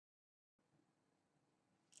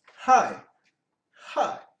Hi.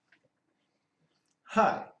 Hi.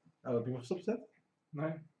 Hi. Oh, heb je hem stopzet?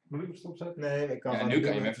 Nee, moet ik hem stopzetten? Nee, ik kan Ja, gewoon nu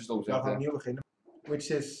kan je opnieuw- hem even ik kan gewoon stopzetten. opnieuw beginnen. Which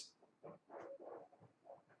is...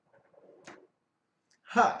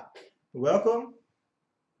 Hi. Welcome.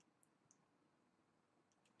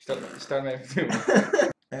 Start hem even toe.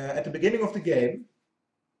 At the beginning of the game...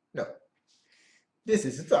 No. This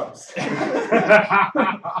is a Tamps.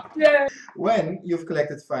 Yay! When you've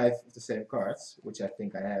collected 5 of the same cards, which I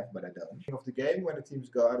think I have, but I don't. Of the game, when the teams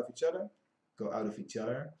go out of each other. Out of each Kijk,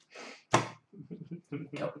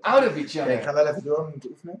 other. ik ga wel even door, we moeten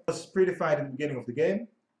oefenen. It was predefined at the beginning of the game.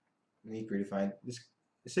 Niet predefined.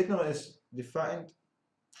 The signal is defined.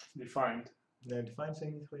 Defined. Nee, defined zijn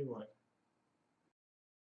niet het goede woord.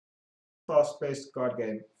 Fast-paced card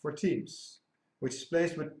game for teams, which is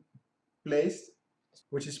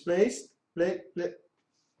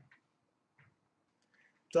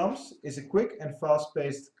Tamps is a quick and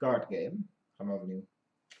fast-paced card game. Gaan we overnieuw.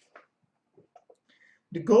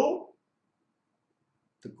 The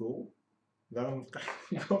goal. Waarom krijg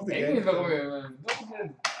je op de Ik game? weet niet waarom je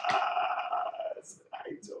dat zit. I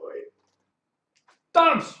enjoy.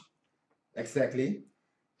 Tamps! Exactly.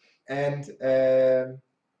 And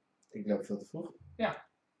ik loop veel te vroeg. Ja.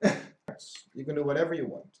 You can do whatever you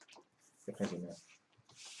want. Ik heb geen zin meer.